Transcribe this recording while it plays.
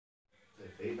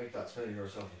make that smell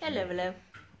yourself. Hello, hello.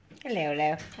 Hello,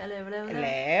 hello. Hello, hello,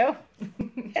 Hello.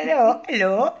 Hello,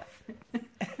 hello.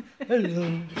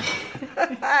 Hello.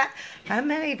 How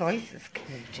many voices can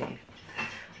you do?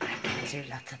 I can do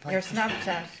lots of voices. Your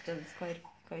Snapchat does quite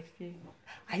a few.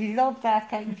 I love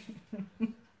that thing.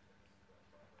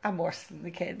 I'm worse than the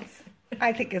kids.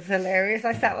 I think it's hilarious.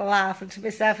 I sat laughing to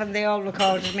myself and they all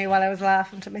recorded me while I was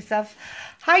laughing to myself.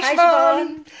 Hi,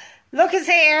 Siobhan. Look who's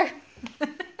here.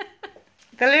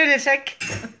 The lunatic.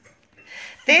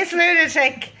 This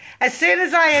lunatic, as soon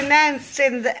as I announced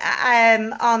in the,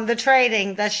 on the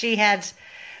trading that she had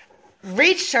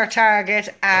reached her target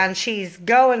and she's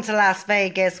going to Las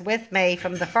Vegas with me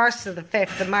from the 1st to the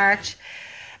 5th of March,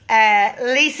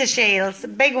 Lisa Shields,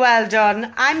 big well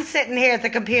done. I'm sitting here at the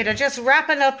computer just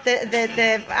wrapping up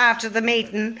the after the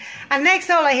meeting, and next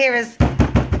all I hear is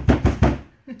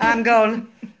I'm going,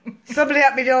 somebody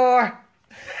at my door.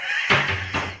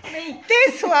 Me.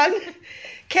 This one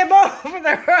came over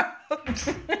the road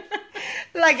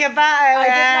like a bat. I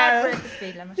did not break the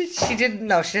speed limit. She didn't.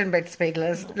 No, she didn't break the speed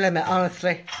limit.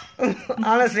 Honestly,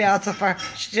 honestly, Alcifer,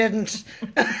 she didn't.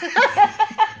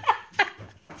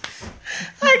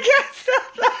 I can't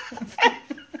stop laughing.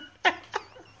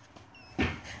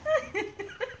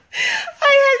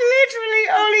 I had literally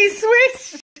only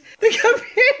switched the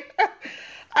computer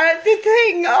and the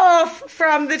thing off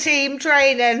from the team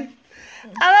training.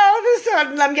 And all of a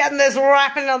sudden I'm getting this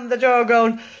rapping on the door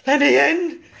going, let me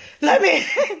in, let me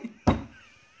in.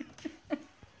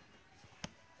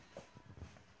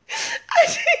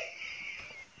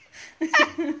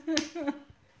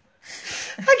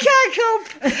 I can't cope.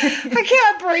 I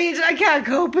can't breathe. I can't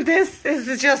cope with this. This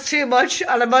is just too much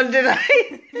on a Monday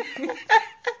night.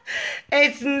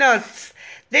 It's nuts.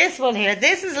 This one here,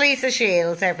 this is Lisa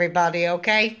Shields, everybody,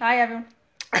 okay? Hi, everyone.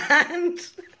 And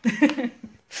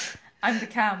I'm the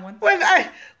calm one.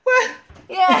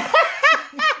 Yeah.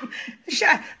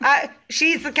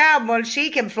 She's the calm one.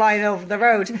 She came flying over the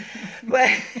road.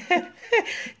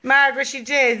 Margaret, she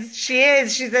is. She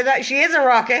is a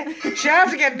rocket. She have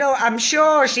to get I'm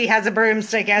sure she has a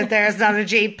broomstick out there. It's not a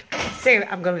Jeep. See,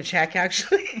 I'm going to check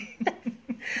actually.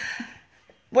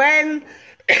 When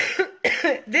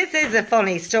this is a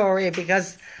funny story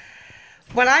because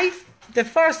when the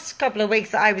first couple of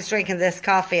weeks that I was drinking this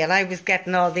coffee and I was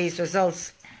getting all these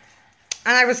results,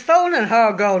 and I was phoning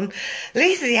her going,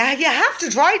 Lisa, yeah, you have to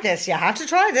try this. You have to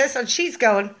try this. And she's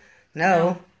going,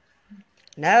 no.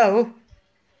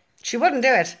 She wouldn't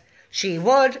do it. She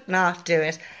would not do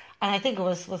it. And I think it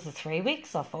was it 3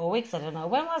 weeks or 4 weeks? I don't know.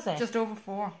 When was it? Just over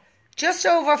 4. Just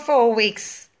over 4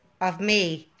 weeks of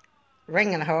me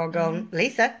ringing her going,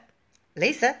 Lisa,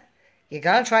 you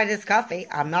got to try this coffee.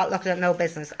 I'm not looking at no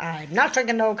business. I'm not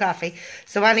drinking no coffee.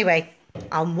 So anyway,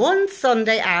 on one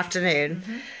Sunday afternoon,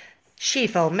 she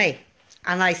phoned me.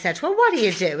 And I said, well, what are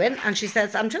you doing? And she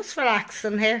says, I'm just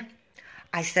relaxing here.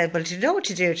 I said, well, do you know what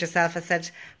you do with yourself? I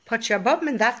said, put your bum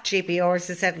in that Jeep of yours,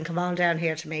 I said, and come on down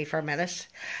here to me for a minute.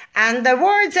 And the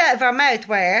words out of her mouth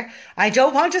were, I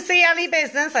don't want to see any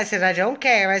business. I said, I don't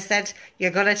care. I said,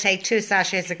 you're going to take 2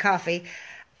 sachets of coffee.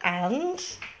 And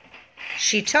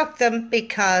she took them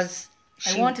because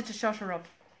I wanted to shut her up.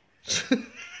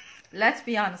 Let's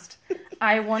be honest.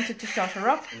 I wanted to shut her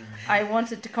up. I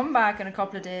wanted to come back in a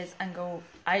couple of days and go,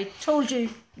 I told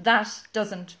you that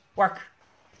doesn't work.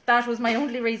 That was my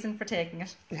only reason for taking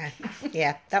it.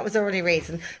 Yeah, that was the only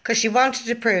reason. Because she wanted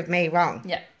to prove me wrong.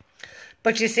 Yeah.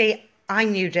 But you see, I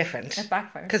knew different. It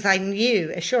backfired. Because I knew,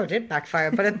 it sure did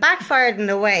backfire, but it backfired in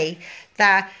a way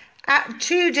that at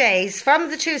 2 days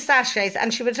from the 2 sachets,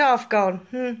 and she went off going,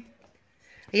 are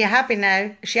you happy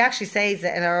now? She actually says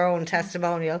it in her own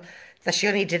testimonial that she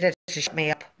only did it to shut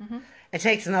me up. It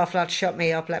takes an awful lot to shut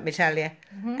me up, let me tell you.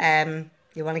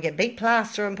 You want to get big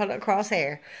plaster and put it across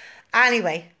here.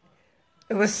 Anyway,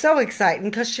 it was so exciting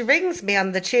because she rings me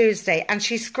on the Tuesday and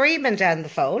she's screaming down the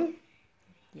phone.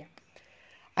 Yeah.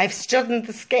 I've stood in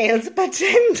the scales about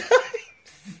 10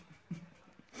 times.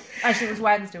 Actually, it was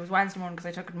Wednesday. It was Wednesday morning because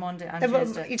I took it Monday and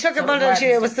Tuesday. You took it Monday and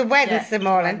Tuesday. It was the Wednesday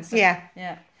morning. Wednesday.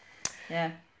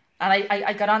 Yeah. And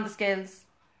I got on the scales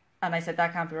and I said,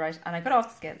 that can't be right. And I got off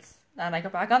the scales. And I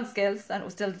got back on the scales and it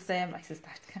was still the same. I said,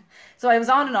 so I was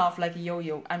on and off like a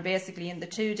yo-yo. And basically in the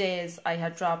 2 days I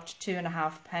had dropped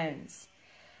 2.5 pounds,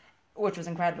 which was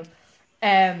incredible.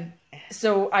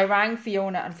 So I rang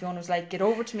Fiona and Fiona was like, get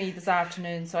over to me this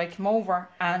afternoon. So I came over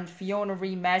and Fiona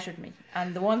re-measured me.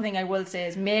 And the one thing I will say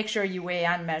is make sure you weigh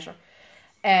and measure.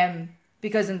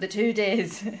 Because in the 2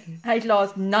 days I'd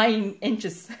lost 9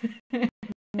 inches. 2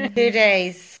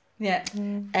 days. Yeah.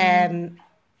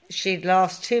 She'd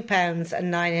lost 2 pounds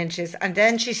and 9 inches, and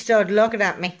then she stood looking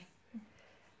at me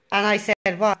And I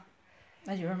said, what?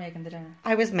 As you were making the dinner.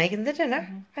 I was making the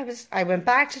dinner. I went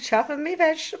back to chopping my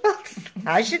vegetables,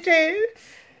 as you do.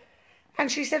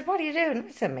 And she said, what are you doing?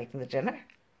 I said, making the dinner.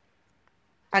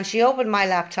 And she opened my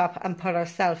laptop and put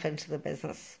herself into the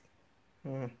business.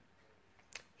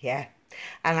 Yeah.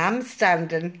 And I'm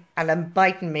standing and I'm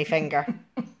biting my finger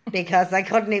because I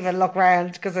couldn't even look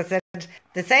round because I said,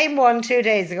 the same one 2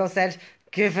 days ago said,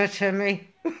 give it to me.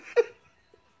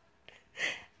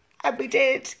 And we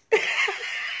did.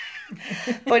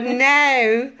 But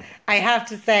now I have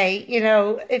to say, you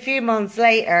know, a few months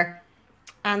later,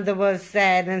 and there was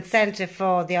an incentive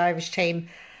for the Irish team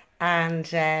and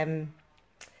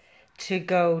to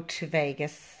go to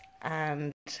Vegas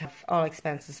and have all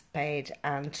expenses paid,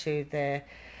 and to the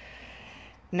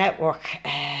network.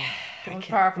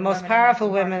 The most powerful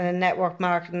women in network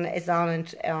marketing is on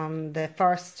the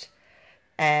 1st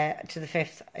to the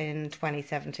 5th in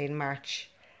 2017 March,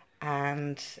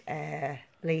 and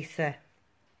Lisa,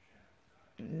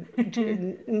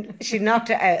 she knocked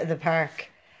it out of the park.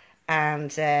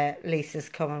 And Lisa's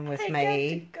coming with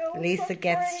me. Lisa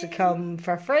gets to come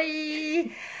for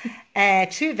free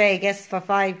to Vegas for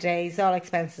 5 days, all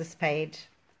expenses paid.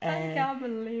 I can't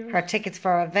believe it. Her tickets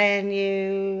for a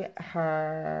venue,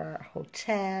 her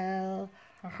hotel,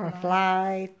 her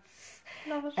flights.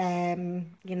 Love it.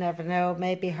 You never know,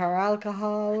 maybe her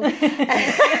alcohol. This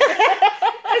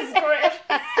is great.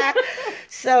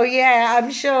 So yeah, I'm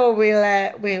sure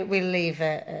we'll leave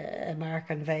a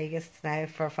mark on Vegas now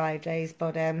for 5 days.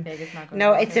 But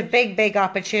no, it's a big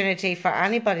opportunity for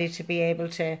anybody to be able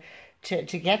to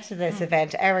get to this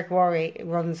event. Eric Worre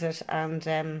runs it,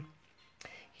 and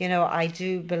you know, I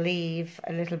do believe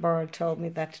a little bird told me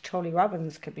that Tony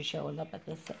Robbins could be showing up at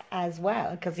this as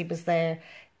well, because he was there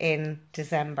in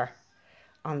December,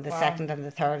 on the 2nd and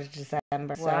the 3rd of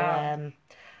December. Wow. So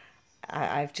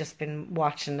I've just been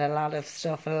watching a lot of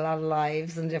stuff and a lot of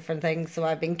lives and different things, so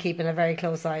I've been keeping a very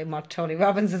close eye on what Tony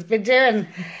Robbins has been doing,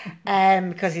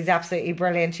 because he's absolutely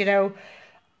brilliant. You know,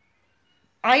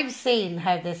 I've seen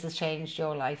how this has changed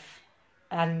your life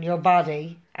and your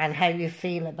body and how you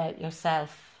feel about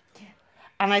yourself.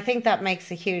 And I think that makes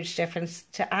a huge difference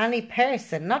to any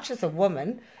person, not just a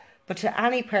woman, but to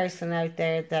any person out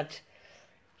there that,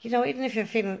 you know, even if you're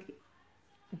feeling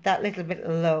that little bit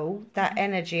low, that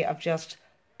energy of just,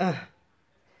 you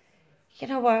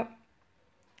know what,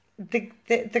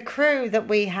 the crew that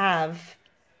we have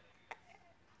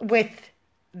with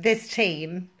this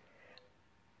team,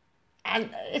 and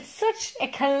it's such a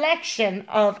collection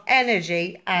of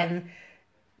energy and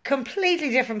completely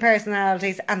different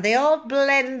personalities, and they all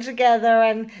blend together,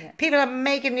 and people are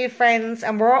making new friends,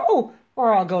 and we're all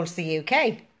going to the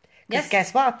UK. Because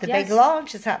guess what? The big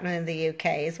launch is happening in the UK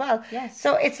as well. Yes.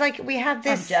 So it's like we have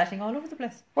this. I'm jetting all over the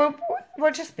place.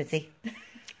 We're just busy.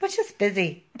 We're just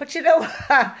busy. But you know,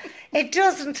 it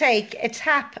doesn't take a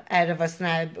tap out of us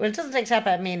now. Well, it doesn't take a tap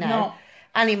out of me now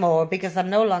anymore, because I'm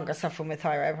no longer suffering with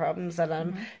thyroid problems, and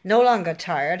I'm no longer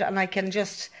tired, and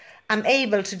I'm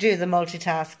able to do the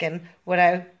multitasking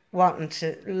without wanting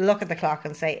to look at the clock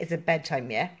and say, is it bedtime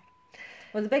yet?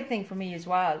 Well, the big thing for me as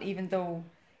well, even though,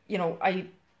 I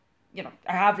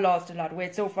have lost a lot of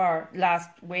weight so far. Last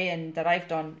weigh-in that I've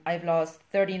done, I've lost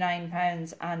 39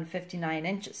 pounds and 59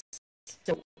 inches.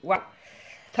 So, wow.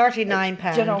 39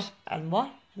 pounds and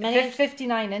what?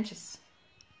 59 inches.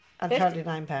 And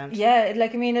 39 pounds. Yeah,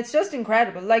 it's just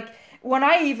incredible. Like, when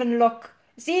I even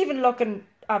looking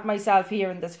at myself here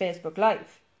in this Facebook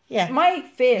Live, my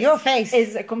Your face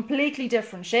is a completely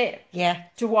different shape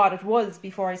to what it was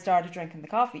before I started drinking the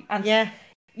coffee. And,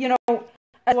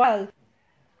 as well,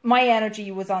 my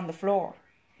energy was on the floor,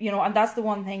 and that's the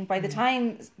one thing. By the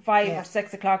time 5 or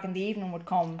 6 o'clock in the evening would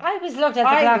come, I was looking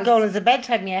at the clock going, is it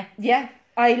bedtime yet? Yeah,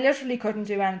 I literally couldn't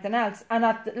do anything else. And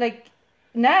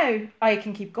now I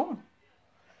can keep going.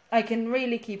 I can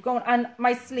really keep going. And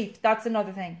my sleep, that's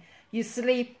another thing. You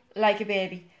sleep like a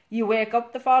baby. You wake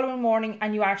up the following morning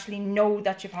and you actually know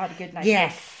that you've had a good night's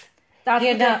sleep. That's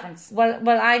the difference.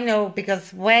 Well, I know,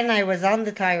 because when I was on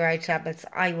the thyroid tablets,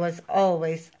 I was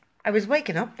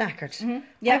waking up knackered. Mm-hmm.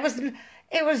 Yeah.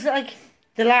 It was like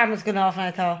the alarm was going off, and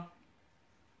I thought,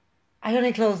 I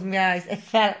only closed my eyes. It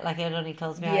felt like I had only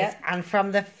closed my eyes. And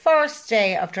from the first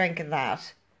day of drinking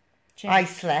that, I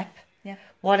slept. Yeah.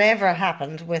 Whatever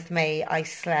happened with me, I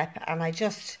slept, and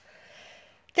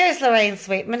there's Lorraine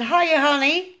Sweetman. Hiya,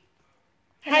 honey.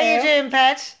 Hello. How you doing,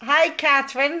 pet? Hi,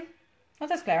 Catherine. Oh,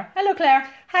 there's Claire. Hello, Claire.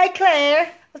 Hi,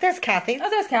 Claire. Oh, the's Kathy. Oh,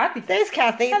 there's Kathy. There's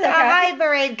Kathy. Hello, Kathy. Hi,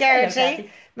 Mairead Garrity.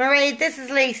 Mairead, this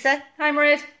is Lisa. Hi,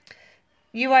 Mairead.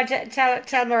 You are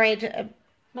tell Mairead,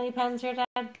 many pounds you're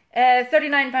down?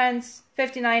 39 pounds,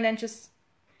 59 inches.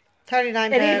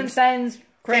 £39. It even sounds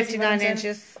crazy. 59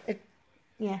 inches. But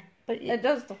it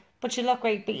does though. But you look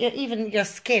great. But even your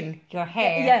skin, your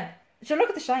hair. Yeah. So look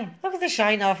at the shine. Look at the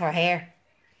shine off her hair.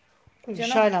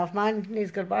 Shine off mine. Needs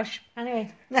a good wash.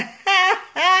 Anyway.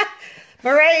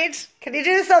 Mairead, can you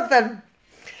do something?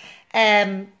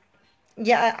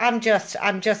 Yeah,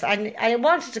 I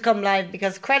wanted to come live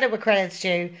because credit where credit's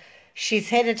due. She's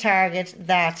hit a target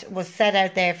that was set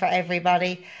out there for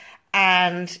everybody,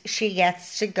 and she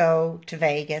gets to go to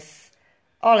Vegas,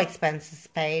 all expenses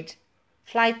paid,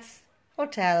 flights,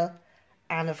 hotel,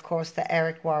 and of course the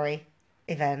Eric Worre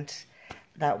event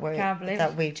that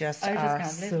we just are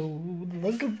so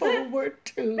looking forward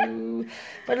to.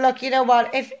 But look, you know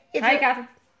what? If Hi, Catherine.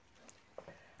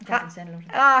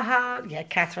 Yeah,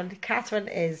 Catherine. Catherine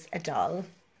is a doll.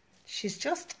 She's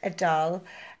just a doll.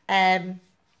 Hiya,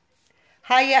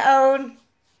 Owen.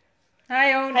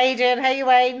 Hi, Owen. How you doing? How you,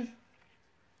 Wayne?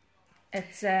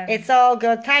 It's all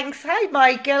good. Thanks. Hi,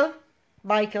 Michael.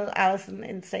 Michael, Alison,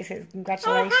 and Stacey.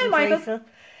 Congratulations, hi, Michael. Lisa.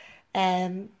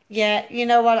 Yeah, you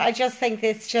know what? I just think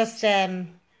it's just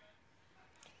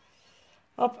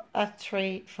up at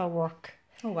 3 for work.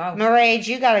 Oh wow. Mairead,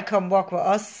 you gotta come work with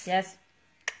us. Yes.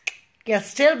 You'll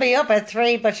still be up at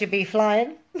 3, but you'll be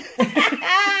flying.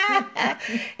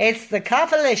 It's the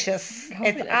coffeelicious.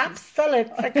 It's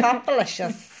absolutely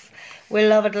coffeelicious. We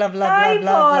love it, love, Hi, love,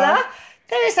 Paula. love.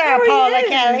 There's our Paula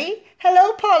Kelly.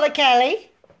 Hello, Paula Kelly.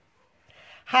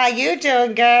 How you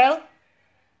doing, girl?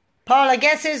 Paula,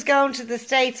 guess who's going to the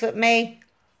States with me?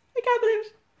 I can't believe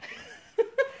it.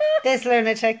 This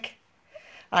lunatic.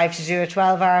 I have to do a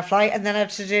 12-hour flight and then I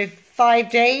have to do 5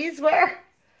 days. Where?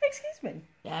 Excuse me.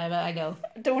 Yeah, I know.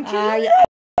 Don't you love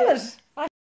it?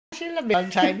 She'll have me a long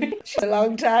time. She's a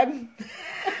long time.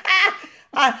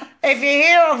 If you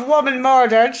hear of woman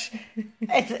murdered,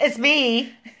 it's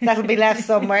me that'll be left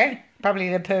somewhere, probably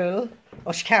in a pool.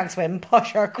 Oh, she can't swim.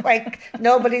 Push her quick.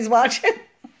 Nobody's watching.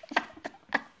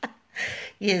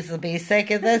 You'll be sick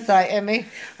of this, Emmy.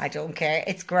 I don't care.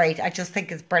 It's great. I just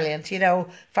think it's brilliant. You know,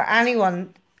 for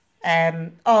anyone,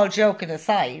 all joking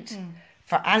aside,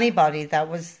 for anybody that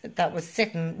was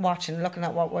sitting, watching, looking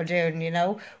at what we're doing, you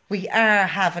know, we are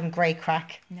having great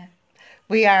crack. Yeah.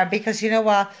 We are, because you know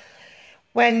what?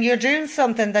 When you're doing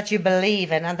something that you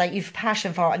believe in and that you've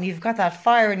passion for and you've got that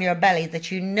fire in your belly that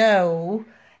you know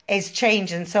is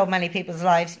changing so many people's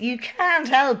lives, you can't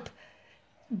help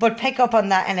but pick up on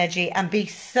that energy and be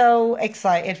so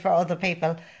excited for other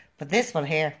people. But this one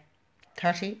here,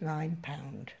 £39.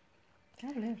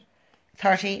 Can't believe it.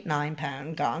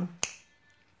 £39 gone.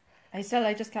 I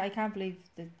can't believe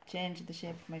the change in the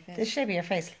shape of my face. The shape of your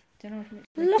face. Do you know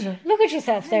what I mean? Look at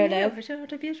yourself there now.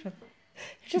 You're beautiful.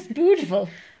 You're just beautiful.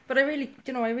 But I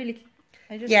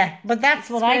just... Yeah, but that's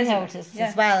what I noticed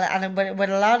as well, and with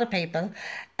a lot of people.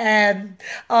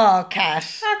 Oh,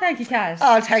 Kat. Oh, thank you, Kat.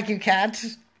 Oh, thank you, Kat.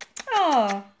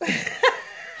 Oh.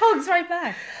 Hugs right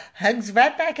back. Hugs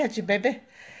right back at you, baby.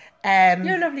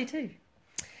 You're lovely too.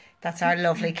 That's our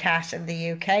lovely Kat in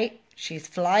the UK. She's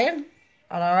flying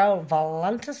on our own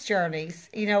Valentus journeys.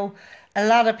 You know, a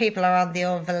lot of people are on the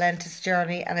old Valentus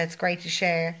journey, and it's great to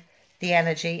share the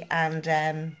energy. And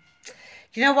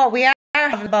you know what? We are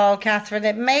having a ball, Catherine.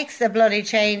 It makes a bloody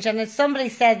change. And as somebody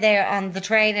said there on the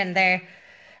training there,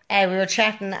 we were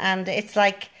chatting, and it's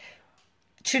like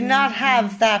to not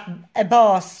have that a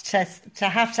boss to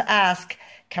have to ask,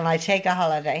 can I take a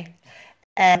holiday?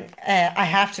 I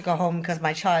have to go home because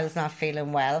my child's not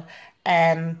feeling well,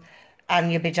 and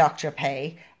you'll be doctor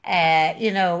pay.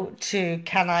 You know,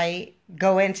 can I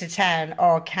go into town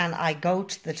or can I go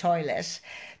to the toilet?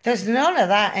 There's none of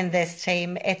that in this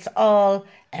team. It's all,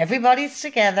 everybody's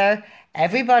together,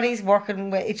 everybody's working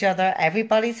with each other,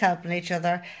 everybody's helping each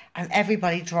other, and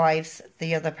everybody drives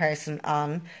the other person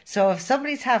on. So if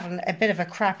somebody's having a bit of a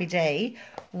crappy day,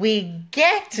 we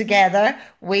get together,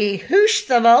 we hoosh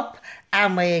them up,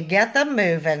 and we get them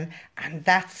moving. And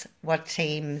that's what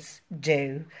teams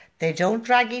do. They don't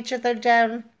drag each other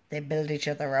down, they build each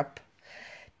other up.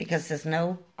 Because there's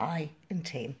no I in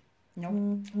team.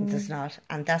 No. There's not.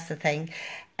 And that's the thing.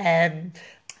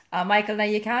 Michael, now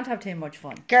you can't have too much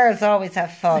fun. Girls always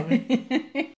have fun.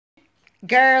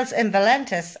 Girls in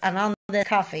Valentus and on the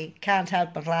coffee can't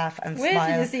help but laugh and smile. Wait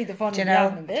till you see the fun you know?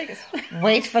 In Vegas.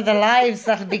 Wait for the lives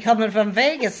that'll be coming from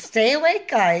Vegas. Stay awake,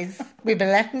 guys. We've been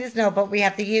letting you know, but we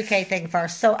have the UK thing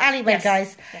first. So anyway,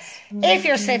 guys, if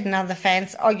you're sitting on the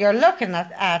fence or you're looking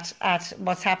at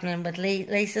what's happening with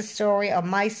Lisa's story or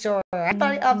my story or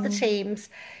anybody of the teams,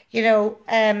 you know,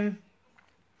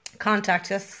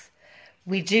 contact us.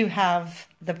 We do have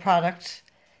the product.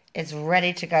 It's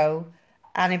ready to go.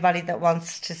 Anybody that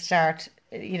wants to start,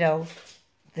 you know,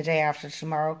 the day after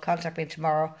tomorrow. Contact me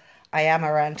tomorrow. I am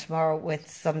around tomorrow with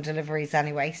some deliveries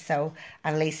anyway. So,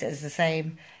 and Lisa is the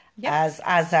same as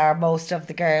are most of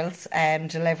the girls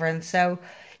delivering. So,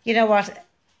 you know what?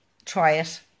 Try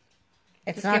it.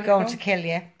 It's not going to kill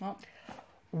you. No.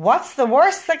 What's the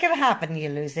worst that can happen? You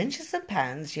lose inches and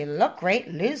pounds, you look great,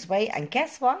 lose weight, and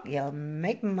guess what? You'll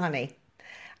make money.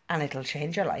 And it'll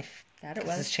change your life. That it will.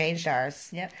 Because it's changed ours.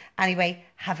 Yep. Anyway,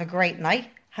 have a great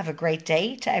night. Have a great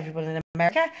day to everyone in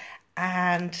America.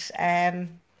 And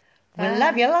we'll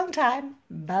love you a long time.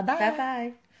 Bye-bye.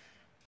 Bye-bye.